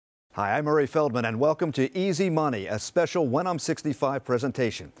Hi, I'm Murray Feldman, and welcome to Easy Money, a special When I'm 65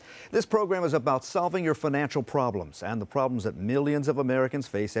 presentation. This program is about solving your financial problems and the problems that millions of Americans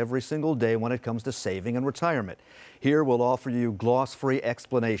face every single day when it comes to saving and retirement. Here we'll offer you gloss-free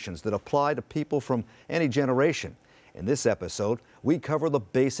explanations that apply to people from any generation. In this episode, we cover the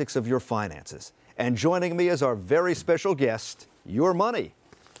basics of your finances. And joining me is our very special guest, your money.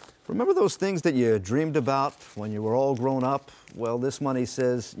 Remember those things that you dreamed about when you were all grown up? Well, this money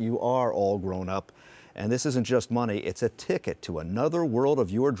says you are all grown up. And this isn't just money, it's a ticket to another world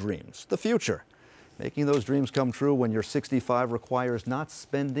of your dreams, the future. Making those dreams come true when you're 65 requires not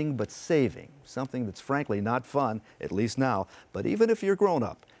spending but saving, something that's frankly not fun, at least now. But even if you're grown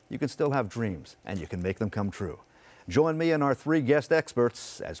up, you can still have dreams and you can make them come true. Join me and our three guest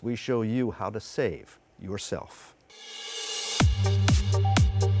experts as we show you how to save yourself.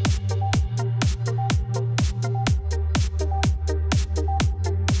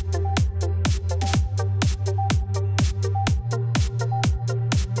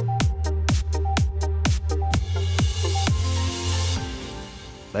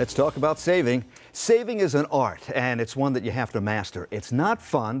 Let's talk about saving. Saving is an art, and it's one that you have to master. It's not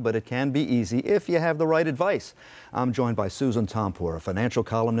fun, but it can be easy if you have the right advice. I'm joined by Susan Tompour, a financial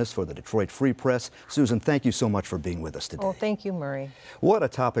columnist for the Detroit Free Press. Susan, thank you so much for being with us today. Oh, thank you, Murray. What a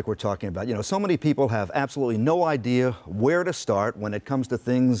topic we're talking about. You know, so many people have absolutely no idea where to start when it comes to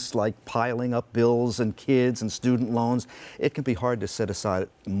things like piling up bills and kids and student loans. It can be hard to set aside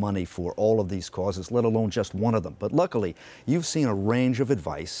money for all of these causes, let alone just one of them. But luckily, you've seen a range of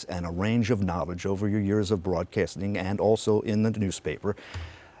advice and a range of knowledge over your years of broadcasting and also in the newspaper.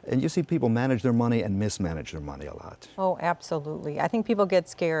 And you see people manage their money and mismanage their money a lot. Oh, absolutely. I think people get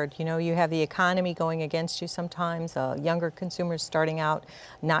scared. You know, you have the economy going against you sometimes, younger consumers starting out,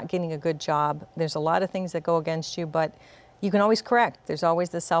 not getting a good job. There's a lot of things that go against you, but you can always correct. There's always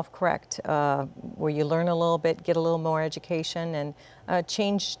the self-correct where you learn a little bit, get a little more education, and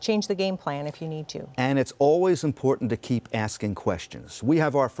change the game plan if you need to. And it's always important to keep asking questions. We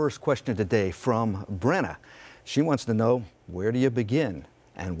have our first question today from Brenna. She wants to know, where do you begin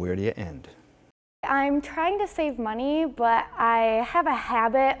and where do you end? I'm trying to save money, but I have a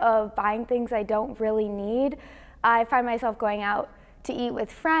habit of buying things I don't really need. I find myself going out to eat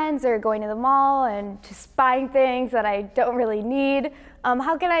with friends or going to the mall and just buying things that I don't really need.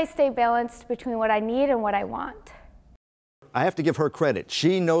 How can I stay balanced between what I need and what I want? I have to give her credit.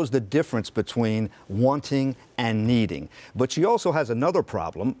 She knows the difference between wanting and needing. But she also has another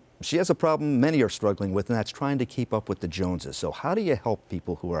problem. She has a problem many are struggling with, and that's trying to keep up with the Joneses. So how do you help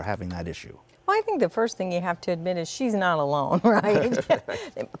people who are having that issue? Well, I think the first thing you have to admit is she's not alone, right?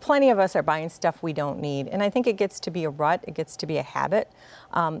 Plenty of us are buying stuff we don't need. And I think it gets to be a rut. It gets to be a habit.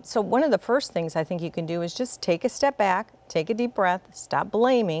 So one of the first things I think you can do is just take a step back, take a deep breath, stop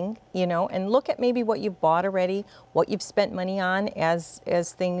blaming, you know, and look at maybe what you've bought already, what you've spent money on as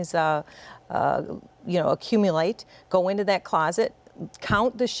things, you know, accumulate. Go into that closet.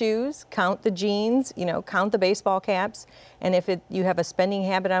 Count the shoes, count the jeans, you know, count the baseball caps. And if you have a spending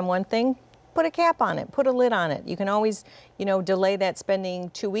habit on one thing, put a cap on it, put a lid on it. You can always, you know, delay that spending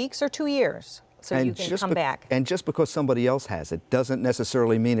 2 weeks or 2 years so you can come back. And just because somebody else has it doesn't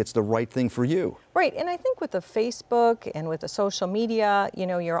necessarily mean it's the right thing for you. Right, and I think with the Facebook and with the social media, you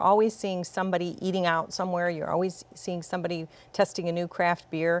know, you're always seeing somebody eating out somewhere. You're always seeing somebody testing a new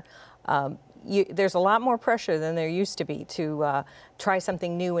craft beer. There's a lot more pressure than there used to be to try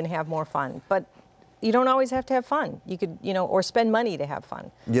something new and have more fun. But you don't always have to have fun. You could, you know, or spend money to have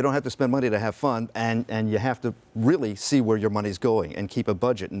fun. You don't have to spend money to have fun, and you have to really see where your money's going and keep a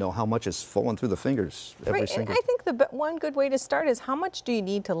budget and know how much is falling through the fingers every single. And I think the one good way to start is how much do you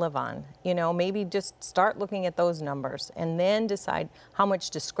need to live on? You know, maybe just start looking at those numbers and then decide how much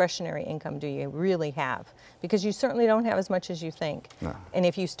discretionary income do you really have, because you certainly don't have as much as you think. No. And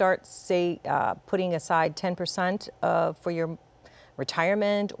if you start, say, putting aside 10% for your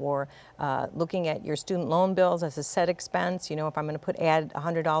retirement, or looking at your student loan bills as a set expense. You know, if I'm going to add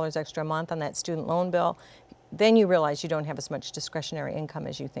 $100 extra a month on that student loan bill, then you realize you don't have as much discretionary income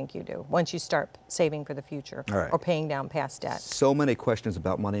as you think you do once you start saving for the future or paying down past debt. So many questions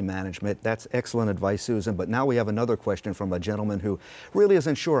about money management. That's excellent advice, Susan. But now we have another question from a gentleman who really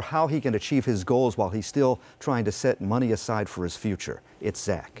isn't sure how he can achieve his goals while he's still trying to set money aside for his future. It's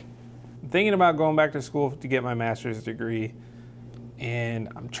Zach. I'm thinking about going back to school to get my master's degree, and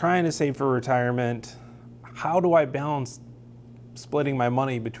I'm trying to save for retirement. How do I balance splitting my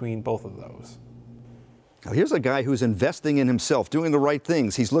money between both of those? Now, here's a guy who's investing in himself, doing the right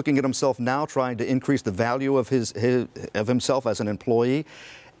things. He's looking at himself now, trying to increase the value of himself as an employee.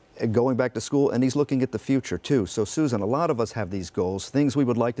 going back to school, and he's looking at the future too. So Susan, a lot of us have these goals, things we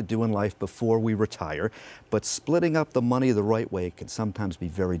would like to do in life before we retire, but splitting up the money the right way can sometimes be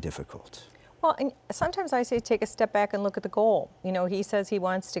very difficult. Well, and sometimes I say take a step back and look at the goal. You know, he says he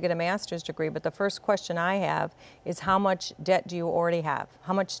wants to get a master's degree, but the first question I have is how much debt do you already have?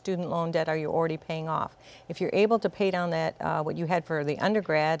 How much student loan debt are you already paying off? If you're able to pay down that, what you had for the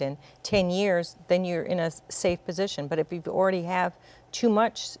undergrad in 10 years, then you're in a safe position. But if you already have too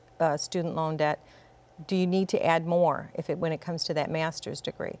much student loan debt, do you need to add more when it comes to that master's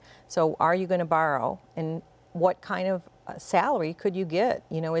degree? So are you going to borrow, and what kind of salary could you get?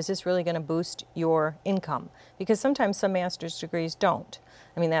 You know, is this really going to boost your income? Because sometimes some master's degrees don't.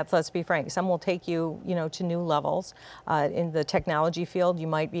 I mean, let's be frank, some will take you, you know, to new levels. In the technology field, you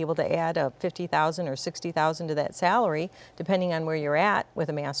might be able to add a $50,000 or $60,000 to that salary, depending on where you're at with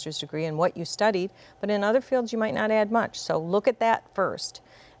a master's degree and what you studied. But in other fields, you might not add much. So look at that first.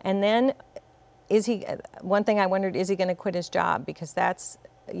 And then, one thing I wondered, is he going to quit his job? Because that's,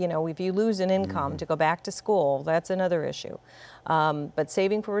 you know, if you lose an income to go back to school, that's another issue. But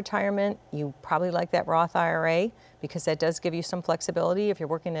saving for retirement, you probably like that Roth IRA, because that does give you some flexibility. If you're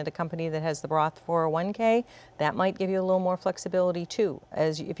working at a company that has the Roth 401k, that might give you a little more flexibility too,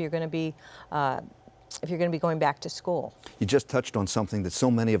 if you're going to be going back to school. You just touched on something that so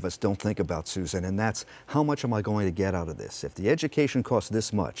many of us don't think about, Susan, and that's how much am I going to get out of this? If the education costs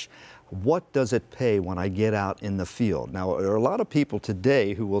this much, what does it pay when I get out in the field? Now, there are a lot of people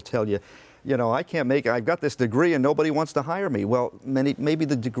today who will tell you, you know, I've got this degree and nobody wants to hire me. Well, maybe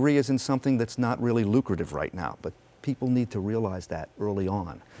the degree is in something that's not really lucrative right now, but people need to realize that early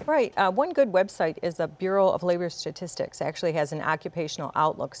on. Right. One good website is the Bureau of Labor Statistics. It actually has an occupational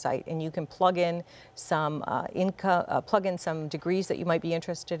outlook site, and you can plug in some plug in some degrees that you might be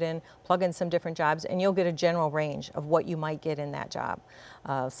interested in, plug in some different jobs, and you'll get a general range of what you might get in that job.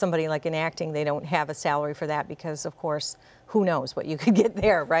 Somebody like in acting, they don't have a salary for that because, of course, who knows what you could get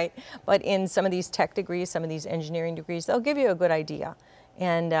there, right? But in some of these tech degrees, some of these engineering degrees, they'll give you a good idea.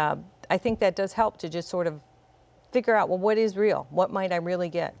 And I think that does help to just sort of figure out, well, what is real? What might I really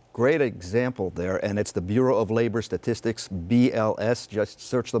get? Great example there, and it's the Bureau of Labor Statistics, BLS. Just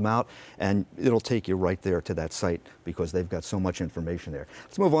search them out, and it'll take you right there to that site because they've got so much information there.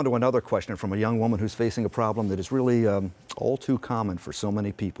 Let's move on to another question from a young woman who's facing a problem that is really all too common for so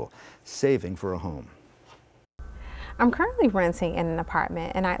many people: saving for a home. I'm currently renting in an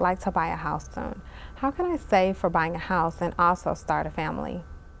apartment, and I'd like to buy a house soon. How can I save for buying a house and also start a family?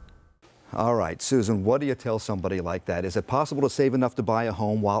 All right, Susan, what do you tell somebody like that? Is it possible to save enough to buy a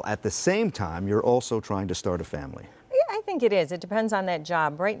home while at the same time you're also trying to start a family? Yeah, I think it is. It depends on that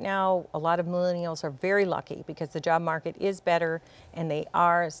job. Right now, a lot of millennials are very lucky because the job market is better and they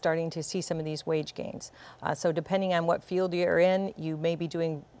are starting to see some of these wage gains. So depending on what field you're in, you may be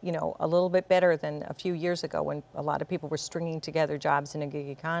doing, you know, a little bit better than a few years ago when a lot of people were stringing together jobs in a gig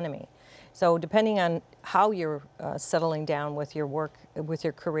economy. So depending on how you're settling down with your work, with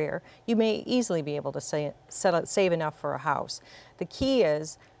your career, you may easily be able to save enough for a house. The key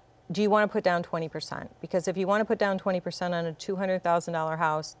is, do you want to put down 20%? Because if you want to put down 20% on a $200,000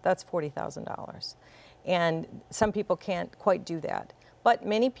 house, that's $40,000. And some people can't quite do that. But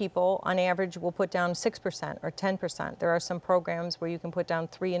many people, on average, will put down 6% or 10%. There are some programs where you can put down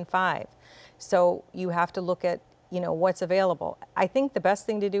 3 and 5. So you have to look at, you know, what's available. I think the best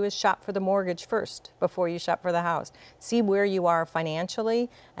thing to do is shop for the mortgage first before you shop for the house. See where you are financially,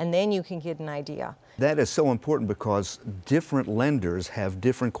 and then you can get an idea. That is so important because different lenders have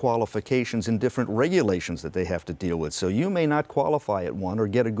different qualifications and different regulations that they have to deal with. So you may not qualify at one or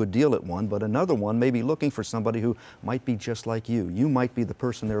get a good deal at one, but another one may be looking for somebody who might be just like you. You might be the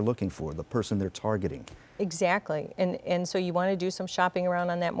person they're looking for, the person they're targeting. Exactly, and so you want to do some shopping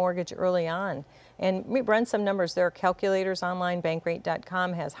around on that mortgage early on. And run some numbers. There are calculators online.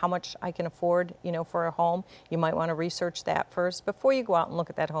 Bankrate.com has how much I can afford, you know, for a home. You might want to research that first before you go out and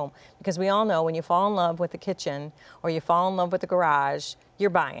look at that home. Because we all know when you fall in love with the kitchen or you fall in love with the garage, you're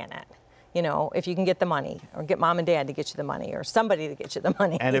buying it. You know, if you can get the money, or get mom and dad to get you the money, or somebody to get you the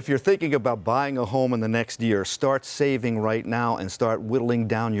money. And if you're thinking about buying a home in the next year, start saving right now and start whittling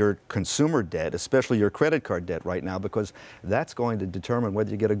down your consumer debt, especially your credit card debt right now, because that's going to determine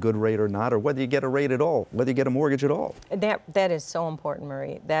whether you get a good rate or not, or whether you get a rate at all, whether you get a mortgage at all. That is so important,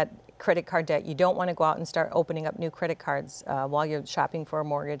 Marie. That credit card debt, you don't want to go out and start opening up new credit cards while you're shopping for a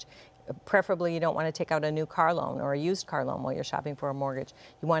mortgage. Preferably, you don't want to take out a new car loan or a used car loan while you're shopping for a mortgage.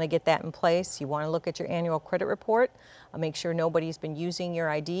 You want to get that in place. You want to look at your annual credit report. Make sure nobody's been using your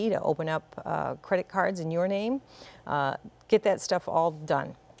ID to open up credit cards in your name. Get that stuff all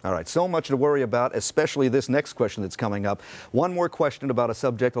done. All right, so much to worry about, especially this next question that's coming up. One more question about a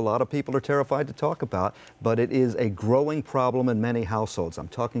subject a lot of people are terrified to talk about, but it is a growing problem in many households. I'm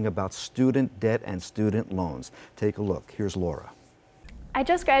talking about student debt and student loans. Take a look. Here's Laura. I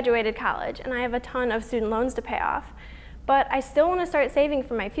just graduated college and I have a ton of student loans to pay off, but I still want to start saving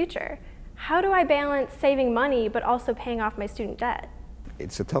for my future. How do I balance saving money but also paying off my student debt?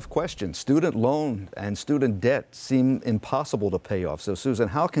 It's a tough question. Student loan and student debt seem impossible to pay off. So, Susan,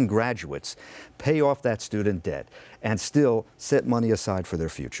 how can graduates pay off that student debt and still set money aside for their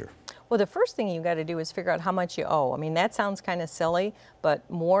future? Well, the first thing you got to do is figure out how much you owe. I mean, that sounds kind of silly, but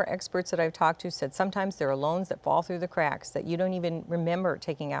more experts that I've talked to said sometimes there are loans that fall through the cracks that you don't even remember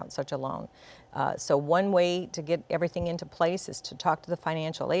taking out such a loan. So one way to get everything into place is to talk to the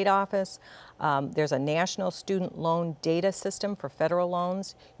financial aid office. There's a national student loan data system for federal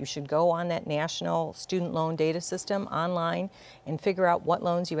loans. You should go on that national student loan data system online and figure out what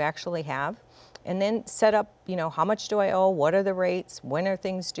loans you actually have. And then set up, you know, how much do I owe, what are the rates, when are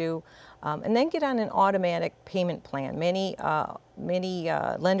things due, and then get on an automatic payment plan. Many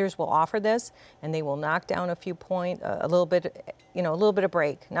lenders will offer this, and they will knock down a few points, a little bit, you know, a little bit of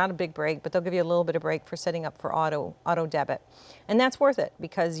break, not a big break, but they'll give you a little bit of break for setting up for auto debit. And that's worth it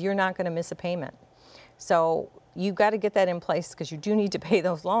because you're not going to miss a payment. So you've got to get that in place because you do need to pay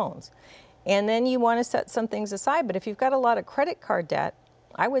those loans. And then you want to set some things aside, but if you've got a lot of credit card debt,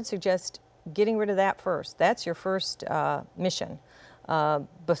 I would suggest getting rid of that first. That's your first mission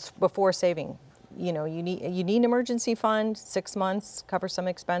before saving. You know, you need an emergency fund, 6 months, cover some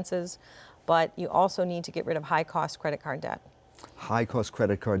expenses, but you also need to get rid of high-cost credit card debt. High-cost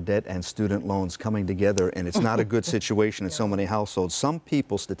credit card debt and student loans coming together, and it's not a good situation in so many households. Some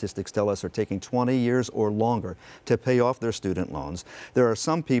people, statistics tell us, are taking 20 years or longer to pay off their student loans. There are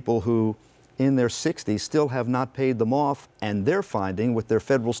some people who in their 60s still have not paid them off, and they're finding with their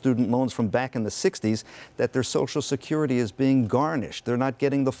federal student loans from back in the 60s that their Social Security is being garnished. They're not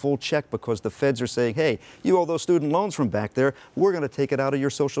getting the full check because the feds are saying, hey, you owe those student loans from back there, we're going to take it out of your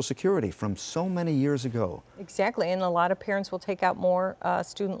Social Security from so many years ago. Exactly, and a lot of parents will take out more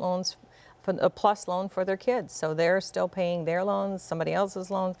student loans, for a plus loan for their kids, so they're still paying their loans, somebody else's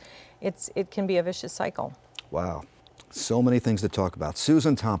loans. It can be a vicious cycle. Wow. So many things to talk about.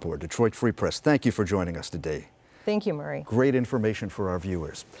 Susan Tompor, Detroit Free Press, thank you for joining us today. Thank you, Murray. Great information for our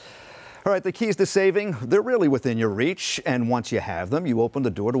viewers. All right, the keys to saving, they're really within your reach, and once you have them, you open the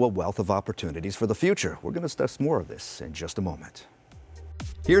door to a wealth of opportunities for the future. We're going to discuss more of this in just a moment.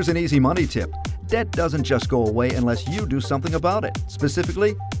 Here's an easy money tip. Debt doesn't just go away unless you do something about it.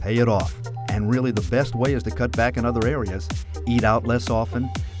 Specifically, pay it off. And really the best way is to cut back in other areas. Eat out less often,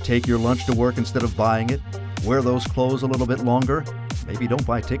 take your lunch to work instead of buying it, wear those clothes a little bit longer, maybe don't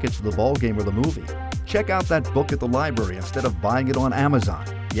buy tickets to the ball game or the movie. Check out that book at the library instead of buying it on Amazon.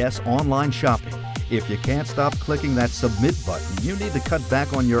 Yes, online shopping. If you can't stop clicking that submit button, you need to cut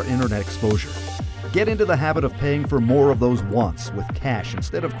back on your internet exposure. Get into the habit of paying for more of those wants with cash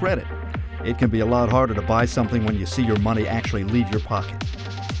instead of credit. It can be a lot harder to buy something when you see your money actually leave your pocket.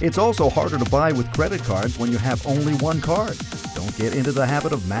 It's also harder to buy with credit cards when you have only one card. Don't get into the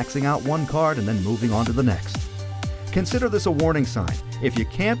habit of maxing out one card and then moving on to the next. Consider this a warning sign. If you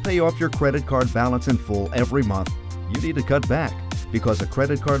can't pay off your credit card balance in full every month, you need to cut back, because a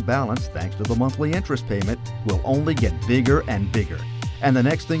credit card balance, thanks to the monthly interest payment, will only get bigger and bigger. And the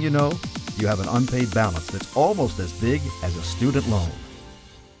next thing you know, you have an unpaid balance that's almost as big as a student loan.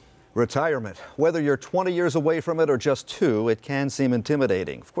 Retirement. Whether you're 20 years away from it or just 2, it can seem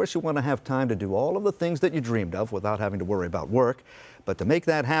intimidating. Of course, you want to have time to do all of the things that you dreamed of without having to worry about work. But to make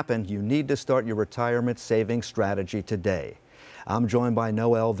that happen, you need to start your retirement savings strategy today. I'm joined by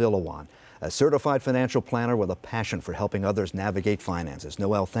Noelle Villawan, a certified financial planner with a passion for helping others navigate finances.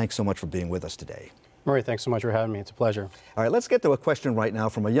 Noelle, thanks so much for being with us today. Murray, thanks so much for having me. It's a pleasure. All right, let's get to a question right now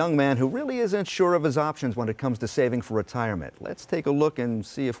from a young man who really isn't sure of his options when it comes to saving for retirement. Let's take a look and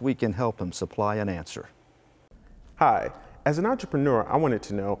see if we can help him supply an answer. Hi. As an entrepreneur, I wanted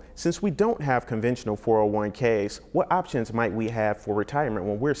to know, since we don't have conventional 401ks, what options might we have for retirement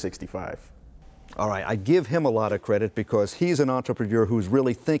when we're 65? All right, I give him a lot of credit because he's an entrepreneur who's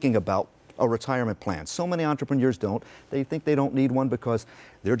really thinking about a retirement plan. So many entrepreneurs don't. They think they don't need one because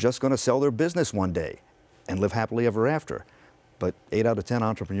they're just going to sell their business one day and live happily ever after. But 8 out of 10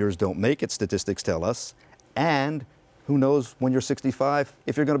 entrepreneurs don't make it, statistics tell us. And who knows when you're 65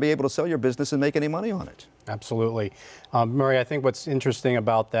 if you're going to be able to sell your business and make any money on it. Absolutely. Murray, I think what's interesting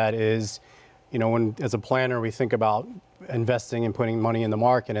about that is, you know, when as a planner we think about investing and putting money in the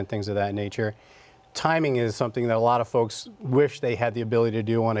market and things of that nature, timing is something that a lot of folks wish they had the ability to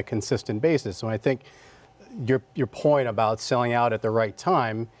do on a consistent basis. So I think, your point about selling out at the right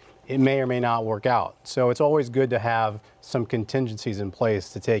time, it may or may not work out. So it's always good to have some contingencies in place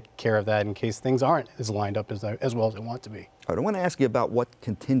to take care of that in case things aren't as lined up as well as they want to be. All right, I want to ask you about what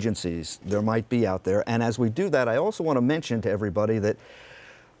contingencies there might be out there. And as we do that, I also want to mention to everybody that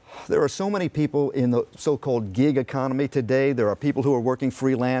there are so many people in the so-called gig economy today. There are people who are working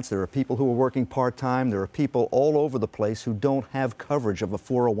freelance. There are people who are working part-time. There are people all over the place who don't have coverage of a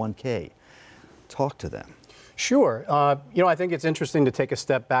 401k. Talk to them. Sure. You know, I think it's interesting to take a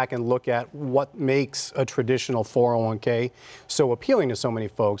step back and look at what makes a traditional 401k so appealing to so many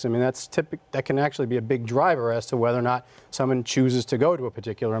folks. I mean, that can actually be a big driver as to whether or not someone chooses to go to a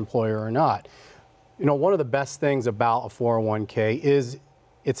particular employer or not. You know, one of the best things about a 401k is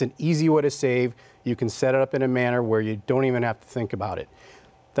it's an easy way to save. You can set it up in a manner where you don't even have to think about it.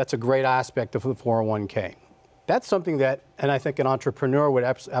 That's a great aspect of the 401k. That's something that, and I think an entrepreneur would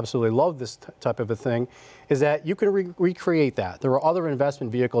absolutely love this type of a thing, is that you can recreate that. There are other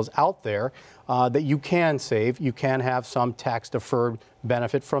investment vehicles out there that you can save. You can have some tax-deferred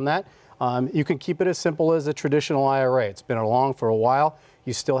benefit from that. You can keep it as simple as a traditional IRA. It's been along for a while.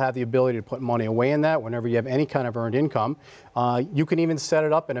 You still have the ability to put money away in that whenever you have any kind of earned income. You can even set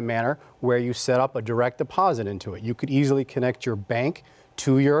it up in a manner where you set up a direct deposit into it. You could easily connect your bank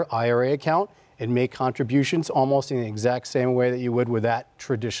to your IRA account and make contributions almost in the exact same way that you would with that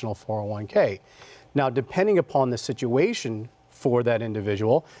traditional 401k. Now, depending upon the situation for that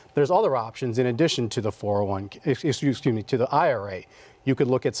individual, there's other options in addition to the 401k, excuse me, to the IRA. You could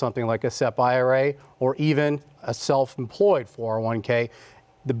look at something like a SEP IRA or even a self-employed 401k.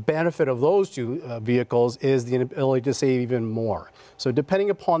 The benefit of those two vehicles is the ability to save even more. So depending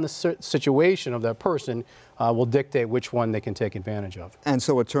upon the situation of that person will dictate which one they can take advantage of. And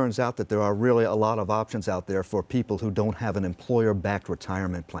so it turns out that there are really a lot of options out there for people who don't have an employer-backed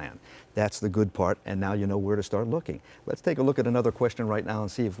retirement plan. That's the good part, and now you know where to start looking. Let's take a look at another question right now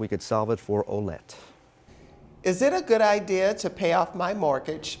and see if we could solve it for Olette. Is it a good idea to pay off my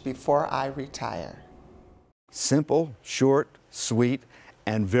mortgage before I retire? Simple, short, sweet,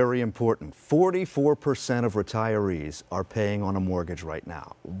 and very important. 44% of retirees are paying on a mortgage right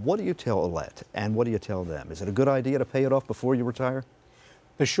now. What do you tell Olette, and what do you tell them? Is it a good idea to pay it off before you retire?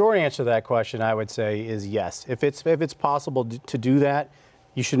 The short answer to that question, I would say, is yes. If it's possible to do that,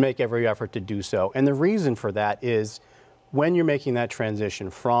 you should make every effort to do so. And the reason for that is when you're making that transition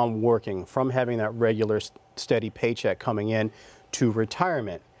from working, from having that regular steady paycheck coming in to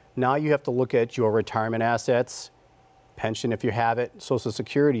retirement, now you have to look at your retirement assets, pension if you have it, Social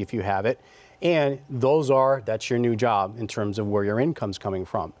Security if you have it, and that's your new job in terms of where your income's coming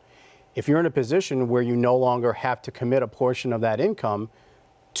from. If you're in a position where you no longer have to commit a portion of that income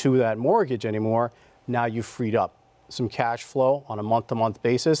to that mortgage anymore, now you've freed up some cash flow on a month-to-month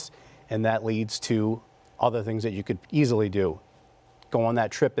basis, and that leads to other things that you could easily do. Go on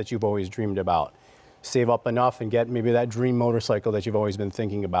that trip that you've always dreamed about. Save up enough and get maybe that dream motorcycle that you've always been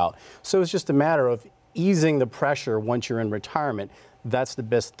thinking about. So it's just a matter of easing the pressure once you're in retirement. That's the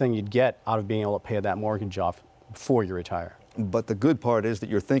best thing you'd get out of being able to pay that mortgage off before you retire. But the good part is that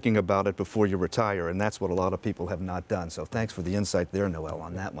you're thinking about it before you retire, and that's what a lot of people have not done. So thanks for the insight there, Noel,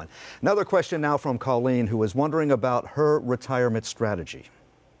 on that one. Another question now from Colleen, who is wondering about her retirement strategy.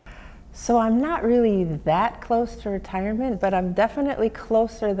 So I'm not really that close to retirement, but I'm definitely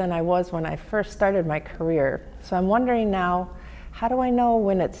closer than I was when I first started my career. So I'm wondering now, how do I know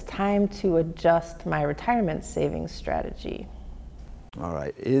when it's time to adjust my retirement savings strategy? All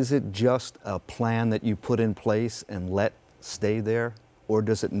right, is it just a plan that you put in place and let stay there, or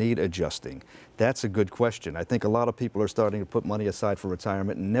does it need adjusting? That's a good question. I think a lot of people are starting to put money aside for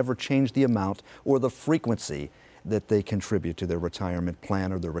retirement and never change the amount or the frequency that they contribute to their retirement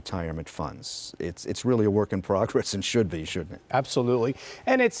plan or their retirement funds. It's really a work in progress and should be, shouldn't it? Absolutely.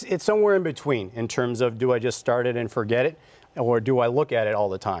 And it's somewhere in between in terms of, do I just start it and forget it, or do I look at it all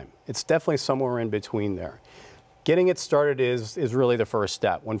the time? It's definitely somewhere in between there. Getting it started is really the first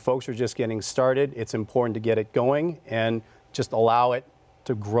step. When folks are just getting started, it's important to get it going and just allow it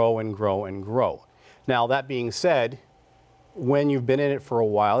to grow and grow and grow. Now, that being said, when you've been in it for a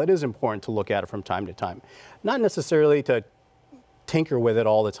while, it is important to look at it from time to time. Not necessarily to tinker with it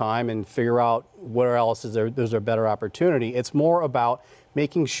all the time and figure out where else there's a better opportunity. It's more about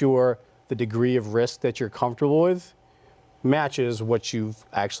making sure the degree of risk that you're comfortable with matches what you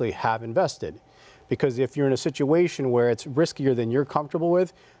actually have invested. Because if you're in a situation where it's riskier than you're comfortable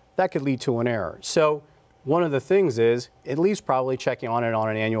with, that could lead to an error. So one of the things is, at least probably checking on it on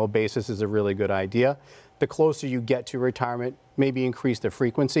an annual basis is a really good idea. The closer you get to retirement, maybe increase the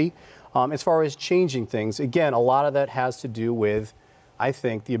frequency. As far as changing things, again, a lot of that has to do with I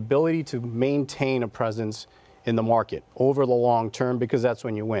think, the ability to maintain a presence in the market over the long term, because that's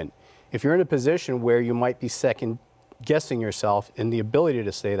when you win. If you're in a position where you might be second guessing yourself in the ability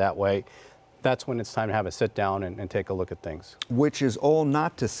to stay that way, that's when it's time to have a sit down and take a look at things. Which is all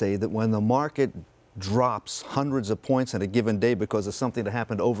not to say that when the market drops hundreds of points in a given day because of something that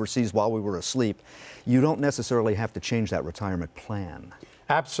happened overseas while we were asleep, you don't necessarily have to change that retirement plan.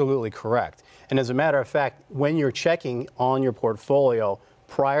 Absolutely correct. And as a matter of fact, when you're checking on your portfolio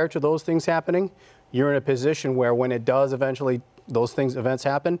prior to those things happening, you're in a position where when it does eventually, events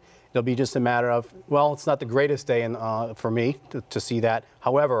happen, it'll be just a matter of, well, it's not the greatest day for me to see that.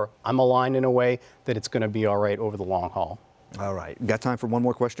 However, I'm aligned in a way that it's going to be all right over the long haul. All right. Got time for one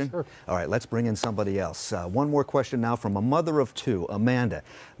more question? Sure. All right, let's bring in somebody else. One more question now from a mother of two, Amanda.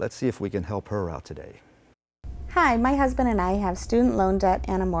 Let's see if we can help her out today. Hi, my husband and I have student loan debt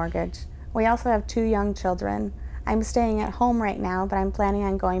and a mortgage. We also have 2 young children. I'm staying at home right now, but I'm planning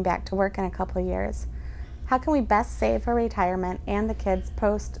on going back to work in a couple of years. How can we best save for retirement and the kids'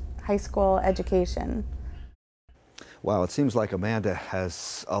 post-high school education? Wow, it seems like Amanda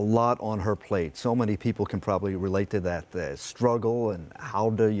has a lot on her plate. So many people can probably relate to that struggle, and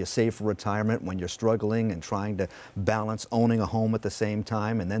how do you save for retirement when you're struggling and trying to balance owning a home at the same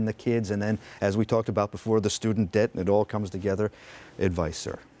time, and then the kids, and then, as we talked about before, the student debt, and it all comes together. Advice,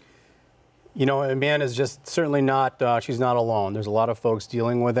 sir? You know, Amanda's just certainly not, she's not alone. There's a lot of folks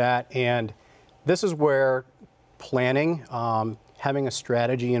dealing with that, and this is where planning, having a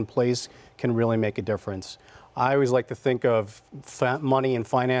strategy in place can really make a difference. I always like to think of money and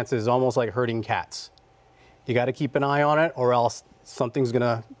finances almost like herding cats. You got to keep an eye on it, or else something's going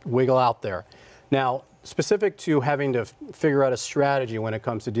to wiggle out there. Now, specific to having to figure out a strategy when it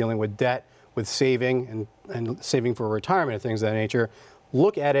comes to dealing with debt, with saving and saving for retirement and things of that nature,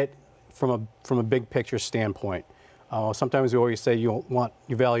 look at it from a big picture standpoint. Sometimes we always say you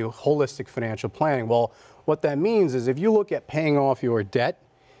value holistic financial planning. Well, what that means is if you look at paying off your debt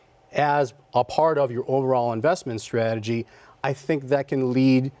as a part of your overall investment strategy, I think that can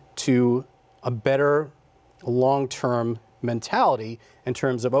lead to a better long-term mentality in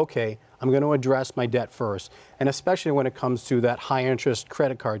terms of, okay, I'm going to address my debt first, and especially when it comes to that high-interest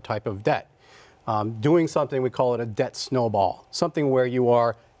credit card type of debt. Doing something, we call it a debt snowball, something where you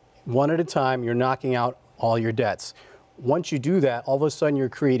are, one at a time, you're knocking out all your debts. Once you do that, all of a sudden you're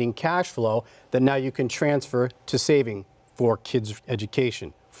creating cash flow that now you can transfer to saving for kids'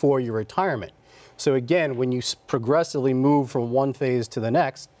 education, for your retirement. So again, when you progressively move from one phase to the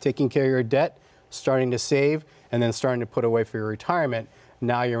next, taking care of your debt, starting to save, and then starting to put away for your retirement,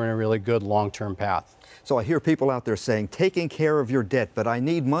 now you're in a really good long-term path. So I hear people out there saying, taking care of your debt, but I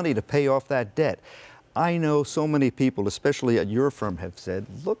need money to pay off that debt. I know so many people, especially at your firm, have said,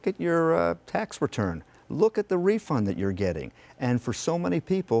 look at your tax return. Look at the refund that you're getting. And for so many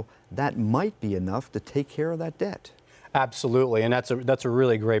people, that might be enough to take care of that debt. Absolutely, and that's a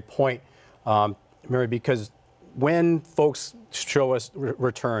really great point, Mary, because when folks show us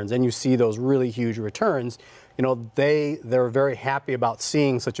returns and you see those really huge returns, you know, they're very happy about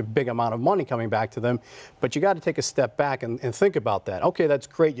seeing such a big amount of money coming back to them, but you got to take a step back and think about that. Okay, that's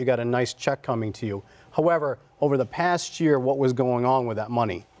great, you got a nice check coming to you. However, over the past year, what was going on with that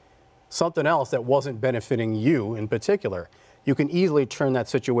money? Something else that wasn't benefiting you in particular. You can easily turn that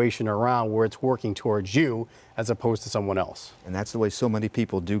situation around where it's working towards you as opposed to someone else. And that's the way so many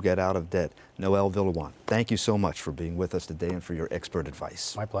people do get out of debt. Noel Villawan, thank you so much for being with us today and for your expert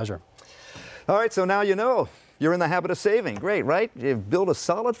advice. My pleasure. All right, so now you know you're in the habit of saving. Great, right? You've built a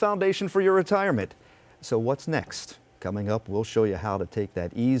solid foundation for your retirement. So what's next? Coming up, we'll show you how to take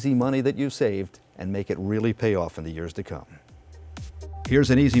that easy money that you've saved and make it really pay off in the years to come. Here's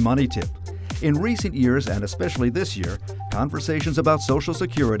an easy money tip. In recent years, and especially this year, conversations about Social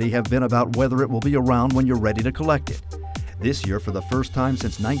Security have been about whether it will be around when you're ready to collect it. This year, for the first time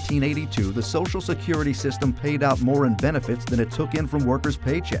since 1982, the Social Security system paid out more in benefits than it took in from workers'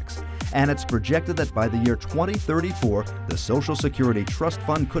 paychecks. And it's projected that by the year 2034, the Social Security Trust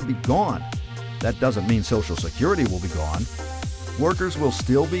Fund could be gone. That doesn't mean Social Security will be gone. Workers will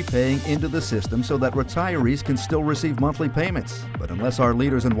still be paying into the system so that retirees can still receive monthly payments. But unless our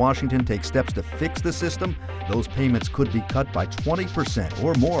leaders in Washington take steps to fix the system, those payments could be cut by 20%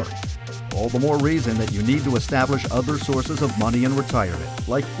 or more. All the more reason that you need to establish other sources of money in retirement,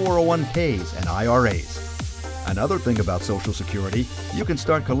 like 401ks and IRAs. Another thing about Social Security, you can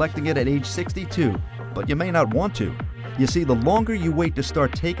start collecting it at age 62, but you may not want to. You see, the longer you wait to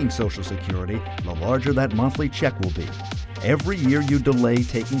start taking Social Security, the larger that monthly check will be. Every year you delay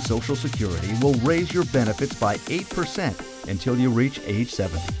taking Social Security will raise your benefits by 8% until you reach age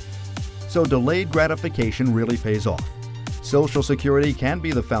 70. So delayed gratification really pays off. Social Security can be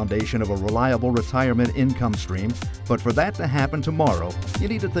the foundation of a reliable retirement income stream, but for that to happen tomorrow, you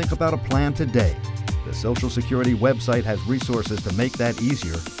need to think about a plan today. The Social Security website has resources to make that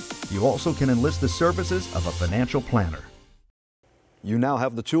easier. You also can enlist the services of a financial planner. You now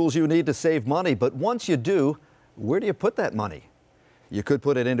have the tools you need to save money, but once you do, where do you put that money? You could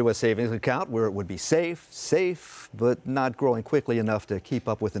put it into a savings account where it would be safe, but not growing quickly enough to keep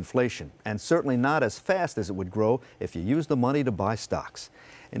up with inflation, and certainly not as fast as it would grow if you use the money to buy stocks.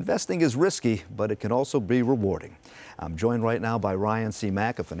 Investing is risky, but it can also be rewarding. I'm joined right now by Ryan C.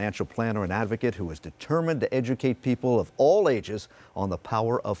 Mack, a financial planner and advocate who is determined to educate people of all ages on the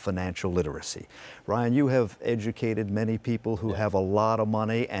power of financial literacy. Ryan, you have educated many people who have a lot of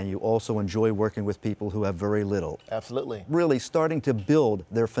money, and you also enjoy working with people who have very little. Absolutely. Really starting to build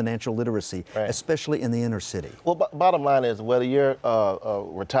their financial literacy, especially in the inner city. Well, bottom line is whether you're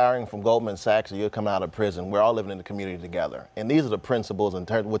retiring from Goldman Sachs or you're coming out of prison, we're all living in the community together. And these are the principles in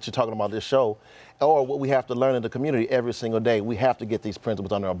terms of what you're talking about this show, or what we have to learn in the community every single day. We have to get these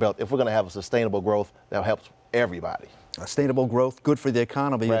principles under our belt if we're going to have a sustainable growth that helps everybody. Sustainable growth, good for the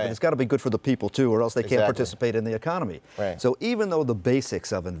economy, but it's got to be good for the people too, or else they can't participate in the economy. So even though the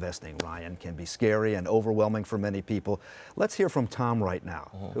basics of investing, Ryan, can be scary and overwhelming for many people, let's hear from Tom right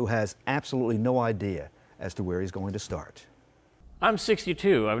now, who has absolutely no idea as to where he's going to start. I'm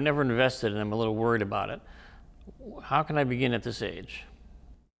 62. I've never invested, and I'm a little worried about it. How can I begin at this age?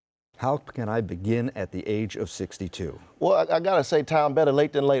 How can I begin at the age of 62? Well, I got to say, Tom, better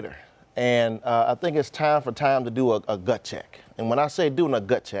late than later. And I think it's time to do a gut check. And when I say doing a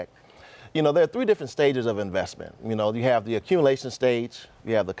gut check, you know, there are three different stages of investment. You know, you have the accumulation stage,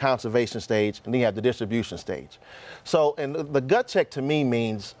 you have the conservation stage, and then you have the distribution stage. So, and the gut check to me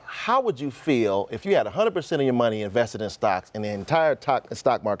means, how would you feel if you had 100% of your money invested in stocks and the entire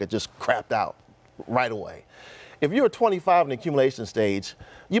stock market just crapped out right away? If you're 25 in the accumulation stage,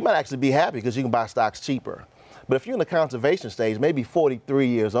 you might actually be happy because you can buy stocks cheaper. But if you're in the conservation stage, maybe 43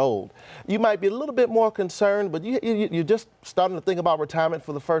 years old, you might be a little bit more concerned, but you're just starting to think about retirement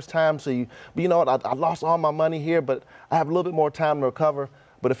for the first time. So you know what, I lost all my money here, but I have a little bit more time to recover.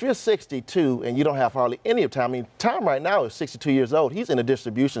 But if you're 62 and you don't have hardly any of time, I mean, Tom right now is 62 years old. He's in the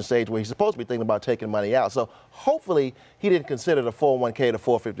distribution stage where he's supposed to be thinking about taking money out. So hopefully he didn't consider the 401k, the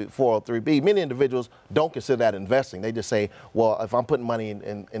 403b. Many individuals don't consider that investing. They just say, well, if I'm putting money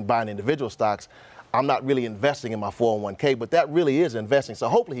in buying individual stocks, I'm not really investing in my 401k, but that really is investing. So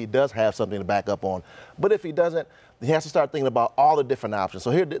hopefully he does have something to back up on. But if he doesn't, he has to start thinking about all the different options. So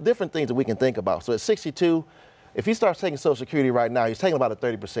here are different things that we can think about. So at 62, if he starts taking Social Security right now, he's taking about a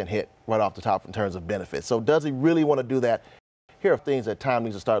 30% hit right off the top in terms of benefits. So does he really want to do that? Here are things that Tom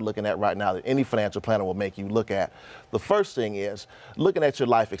needs to start looking at right now that any financial planner will make you look at. The first thing is looking at your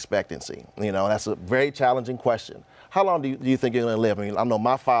life expectancy. You know, that's a very challenging question. How long do you think you're going to live? I mean, I know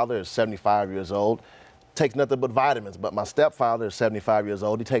my father is 75 years old, takes nothing but vitamins, but my stepfather is 75 years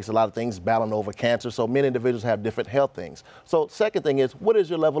old. He takes a lot of things, battling over cancer. So many individuals have different health things. So second thing is, what is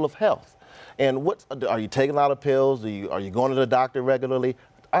your level of health? And are you taking a lot of pills? Are you going to the doctor regularly?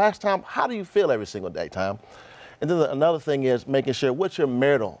 I asked Tom, how do you feel every single day, Tom? And then another thing is making sure, what's your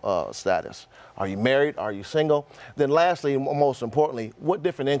marital status? Are you married? Are you single? Then lastly, most importantly, what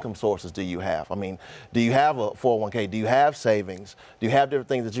different income sources do you have? I mean, do you have a 401k? Do you have savings? Do you have different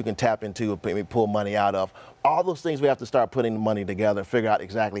things that you can tap into and pull money out of? All those things we have to start putting the money together, figure out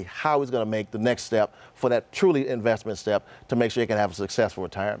exactly how he's going to make the next step for that truly investment step to make sure he can have a successful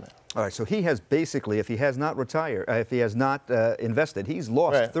retirement. All right, so he has basically, if he has not retired, if he has not invested, he's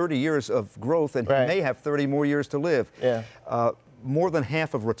lost 30 years of growth, and he may have 30 more years to live. More than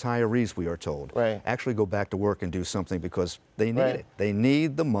half of retirees, we are told, actually go back to work and do something because they need it. They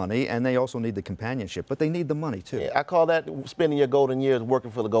need the money, and they also need the companionship, but they need the money too. I call that spending your golden years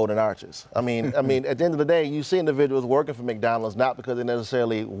working for the golden arches. I mean, at the end of the day, you see individuals working for McDonald's not because they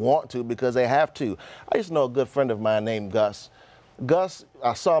necessarily want to, because they have to. I used to know a good friend of mine named Gus. Gus,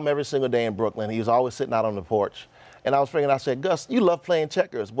 I saw him every single day in Brooklyn. He was always sitting out on the porch. And I was thinking, I said, Gus, you love playing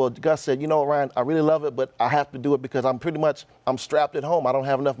checkers. Well, Gus said, you know what, Ryan, I really love it, but I have to do it because I'm strapped at home. I don't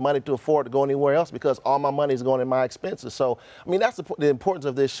have enough money to afford to go anywhere else because all my money is going in my expenses. So, I mean, that's the importance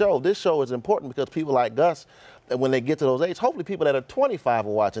of this show. This show is important because people like Gus, when they get to those ages, hopefully people that are 25 are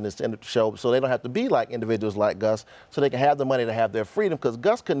watching this show so they don't have to be like individuals like Gus, so they can have the money to have their freedom, because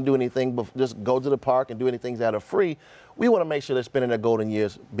Gus couldn't do anything but just go to the park and do anything that are free. We want to make sure they're spending their golden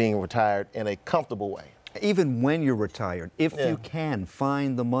years being retired in a comfortable way. Even when you're retired, if you can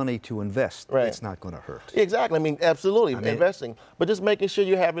find the money to invest, it's not going to hurt. Exactly. I mean, absolutely, investing. But just making sure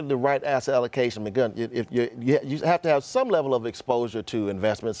you're having the right asset allocation. Again, you have to have some level of exposure to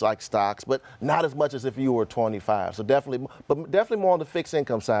investments like stocks, but not as much as if you were 25. So definitely more on the fixed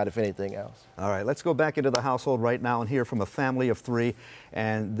income side, if anything else. All right, let's go back into the household right now and hear from a family of 3,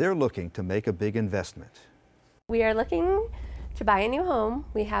 and they're looking to make a big investment. We are looking to buy a new home.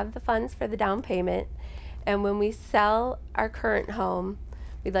 We have the funds for the down payment. And when we sell our current home,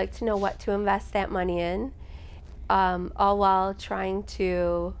 we'd like to know what to invest that money in, all while trying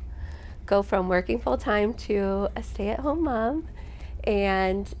to go from working full-time to a stay-at-home mom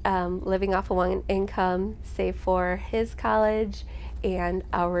and living off of one income, save for his college and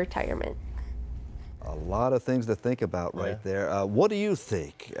our retirement. A lot of things to think about right there. What do you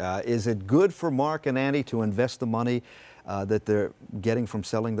think? Is it good for Mark and Annie to invest the money that they're getting from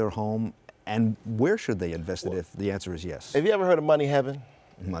selling their home? And where should they invest it if the answer is yes? Have you ever heard of money heaven?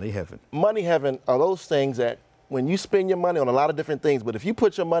 Money heaven. Money heaven are those things that when you spend your money on a lot of different things, but if you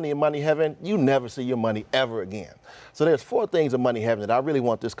put your money in money heaven, you never see your money ever again. So there's 4 things in money heaven that I really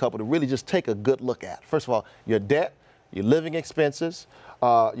want this couple to really just take a good look at. First of all, your debt, your living expenses,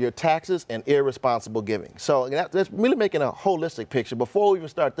 your taxes, and irresponsible giving. So that's really making a holistic picture before we even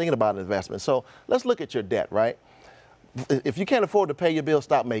start thinking about investment. So let's look at your debt, right? If you can't afford to pay your bills,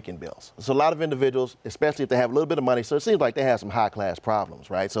 stop making bills. So a lot of individuals, especially if they have a little bit of money, so it seems like they have some high-class problems,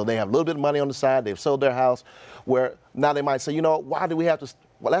 right? So they have a little bit of money on the side, they've sold their house, where now they might say, you know, why do we have to,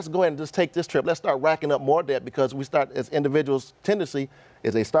 well, let's go ahead and just take this trip. Let's start racking up more debt because we start, as individuals' tendency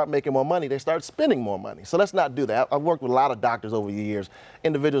is they start making more money, they start spending more money. So let's not do that. I've worked with a lot of doctors over the years,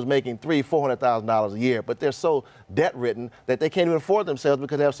 individuals making $300,000, $400,000 a year, but they're so debt-ridden that they can't even afford themselves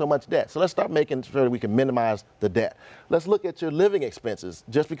because they have so much debt. So let's start making sure that we can minimize the debt. Let's look at your living expenses.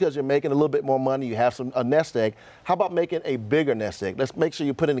 Just because you're making a little bit more money, you have a nest egg, how about making a bigger nest egg? Let's make sure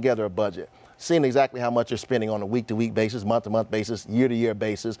you're putting together a budget. Seeing exactly how much you're spending on a week-to-week basis, month-to-month basis, year-to-year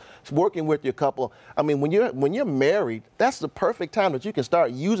basis, working with your couple. I mean, when you're married, that's the perfect time that you can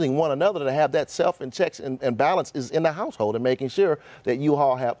start using one another to have that self and checks and balance is in the household and making sure that you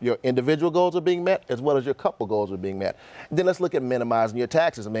all have your individual goals are being met as well as your couple goals are being met. Then let's look at minimizing your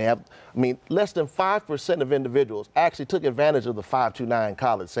taxes. I mean, less than 5% of individuals actually took advantage of the 529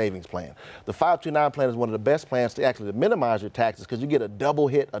 college savings plan. The 529 plan is one of the best plans to actually minimize your taxes because you get a double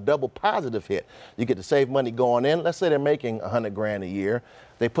hit, a double positive hit. You get to save money going in. Let's say they're making $100,000 a year.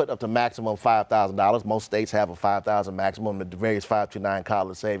 They put up to maximum $5,000. Most states have a $5,000 maximum in the various 529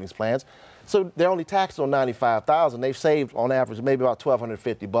 college savings plans. So they're only taxed on $95,000. They've saved on average maybe about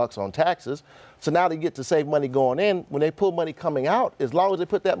 $1,250 on taxes. So now they get to save money going in. When they pull money coming out, as long as they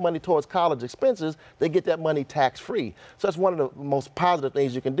put that money towards college expenses, they get that money tax-free. So that's one of the most positive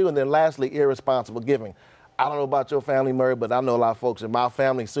things you can do. And then lastly, irresponsible giving. I don't know about your family, Murray, but I know a lot of folks in my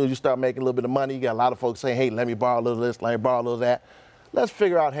family, as soon as you start making a little bit of money, you got a lot of folks saying, hey, let me borrow a little of this, let me borrow a little of that. Let's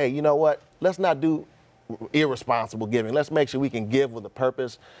figure out, hey, you know what? Let's not do irresponsible giving. Let's make sure we can give with a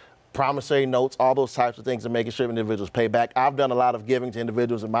purpose, promissory notes, all those types of things, and making sure individuals pay back. I've done a lot of giving to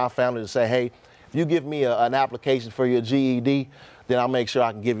individuals in my family to say, hey, if you give me an application for your GED, then I'll make sure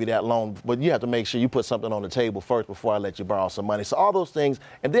I can give you that loan. But you have to make sure you put something on the table first before I let you borrow some money. So all those things,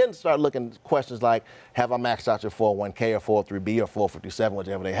 and then start looking at questions like, have I maxed out your 401k or 403b or 457,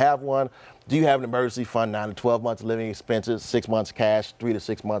 whichever they have one? Do you have an emergency fund, 9 to 12 months of living expenses, 6 months cash, 3 to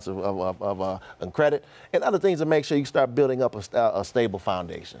 6 months of credit, and other things to make sure you start building up a stable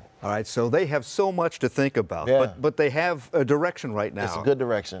foundation. All right, so they have so much to think about, but they have a direction right now. It's a good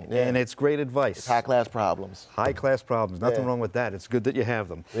direction. Yeah. And it's great advice. It's high-class problems. High-class problems. Nothing wrong with that. It's good that you have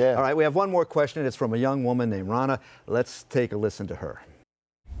them. Yeah. All right, we have one more question. It's from a young woman named Rana. Let's take a listen to her.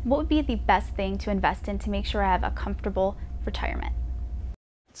 What would be the best thing to invest in to make sure I have a comfortable retirement?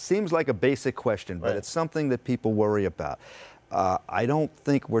 Seems like a basic question, but it's something that people worry about. I don't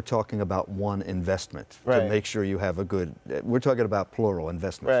think we're talking about one investment to make sure you have a good, we're talking about plural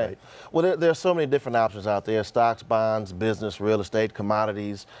investments, right? Well, there are so many different options out there: stocks, bonds, business, real estate,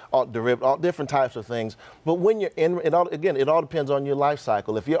 commodities, all different types of things. But when you're in, it all depends on your life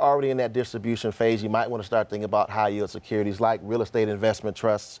cycle. If you're already in that distribution phase, you might want to start thinking about high yield securities like real estate investment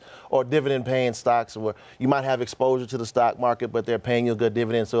trusts or dividend paying stocks, where you might have exposure to the stock market, but they're paying you a good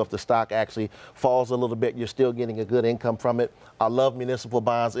dividend. So if the stock actually falls a little bit, you're still getting a good income from it. I love municipal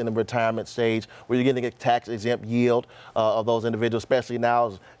bonds in the retirement stage where you're getting a tax-exempt yield of those individuals, especially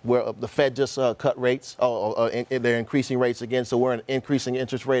now where the Fed just cut rates. They're increasing rates again, so we're in an increasing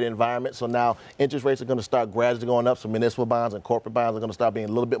interest rate environment. So now interest rates are going to start gradually going up, so municipal bonds and corporate bonds are going to start being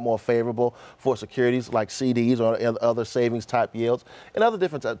a little bit more favorable for securities like CDs or other savings type yields, and other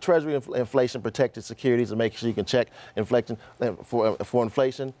different Treasury inflation protected securities, and making sure you can check inflation for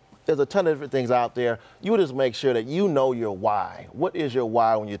inflation. There's a ton of different things out there. You just make sure that you know your why. What is your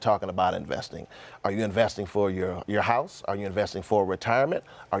why when you're talking about investing? Are you investing for your house? Are you investing for retirement?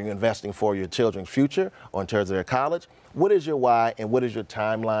 Are you investing for your children's future or in terms of their college? What is your why and what is your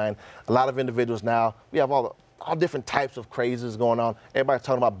timeline? A lot of individuals now, we have all different types of crazes going on. Everybody's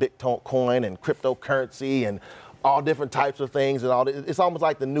talking about Bitcoin and cryptocurrency and all different types of things, and it's almost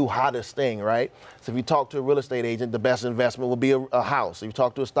like the new hottest thing, right? So if you talk to a real estate agent, the best investment will be a house. If you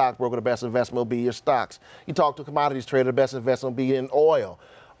talk to a stockbroker, the best investment will be your stocks. You talk to a commodities trader, the best investment will be in oil.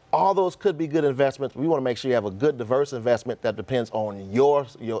 All those could be good investments. We want to make sure you have a good, diverse investment that depends on your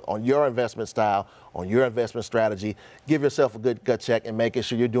investment style, on your investment strategy. Give yourself a good gut check and making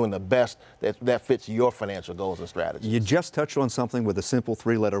sure you're doing the best that fits your financial goals and strategies. You just touched on something with a simple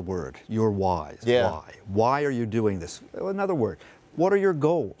three-letter word, your whys. Yeah. Why? Why are you doing this? Another word. What are your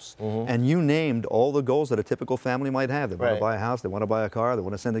goals? And you named all the goals that a typical family might have. They want to buy a house, they want to buy a car, they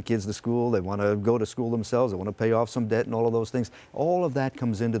want to send their kids to school, they want to go to school themselves, they want to pay off some debt and all of those things. All of that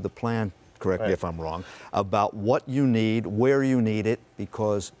comes into the plan, correct me if I'm wrong, about what you need, where you need it,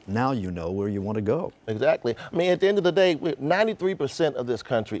 because now you know where you want to go. Exactly. I mean, at the end of the day, 93% of this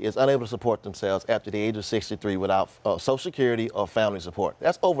country is unable to support themselves after the age of 63 without Social Security or family support.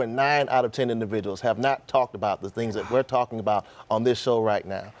 That's over 9 out of 10 individuals have not talked about the things that we're talking about on this show right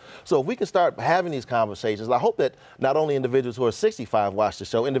now. So if we can start having these conversations, I hope that not only individuals who are 65 watch the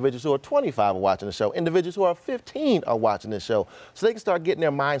show, individuals who are 25 are watching the show, individuals who are 15 are watching this show, so they can start getting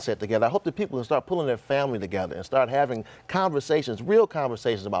their mindset together. I hope that people can start pulling their family together and start having conversations, real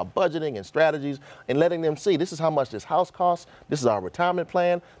conversations about budgeting and strategies, and letting them see this is how much this house costs, this is our retirement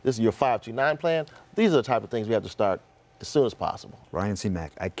plan, this is your 529 plan. These are the type of things we have to start as soon as possible. Ryan C.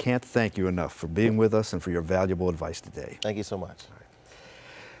 Mack, I can't thank you enough for being with us and for your valuable advice today. Thank you so much.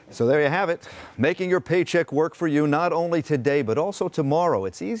 So there you have it, making your paycheck work for you not only today but also tomorrow.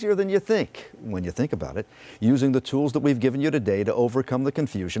 It's easier than you think when you think about it, using the tools that we've given you today to overcome the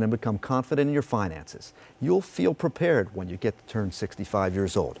confusion and become confident in your finances. You'll feel prepared when you get to turn 65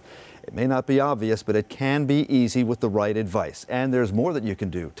 years old. It may not be obvious, but it can be easy with the right advice. And there's more that you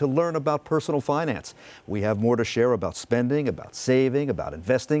can do to learn about personal finance. We have more to share about spending, about saving, about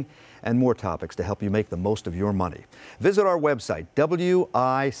investing, and more topics to help you make the most of your money. Visit our website,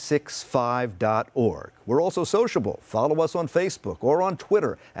 wi65.org. We're also sociable. Follow us on Facebook or on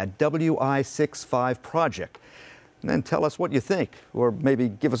Twitter at WI65Project. And then tell us what you think, or maybe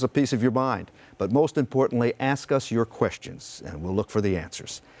give us a piece of your mind. But most importantly, ask us your questions, and we'll look for the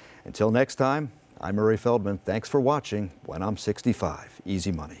answers. Until next time, I'm Murray Feldman. Thanks for watching When I'm 65.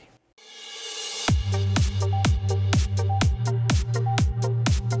 Easy Money.